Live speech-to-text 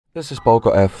This is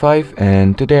POCO F5,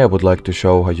 and today I would like to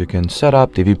show how you can set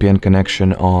up the VPN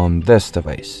connection on this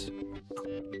device.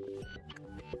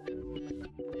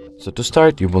 So to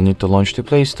start, you will need to launch the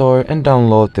Play Store and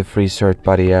download the free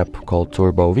third-party app called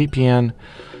Turbo VPN.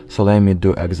 So let me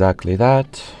do exactly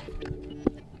that.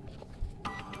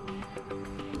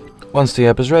 Once the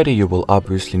app is ready, you will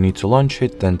obviously need to launch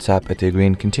it, then tap at the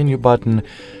green continue button.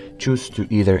 Choose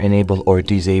to either enable or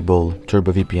disable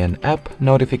Turbo VPN app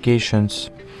notifications.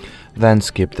 Then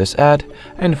skip this ad,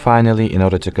 and finally, in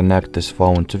order to connect this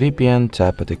phone to VPN,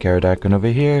 tap at the caret icon over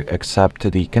here,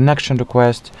 accept the connection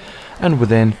request, and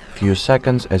within few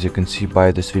seconds, as you can see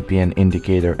by this VPN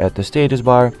indicator at the status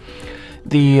bar,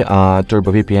 the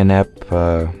Turbo VPN app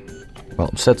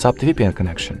sets up the VPN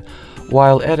connection.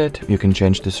 While at it, you can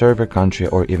change the server, country,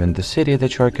 or even the city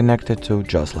that you are connected to,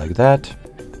 just like that.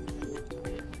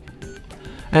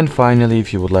 And finally,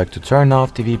 if you would like to turn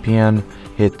off the VPN,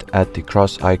 hit at the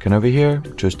cross icon over here,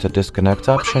 choose the disconnect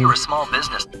option,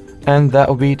 and that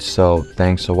will be it. So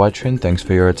thanks for watching, thanks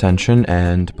for your attention,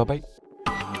 and bye bye.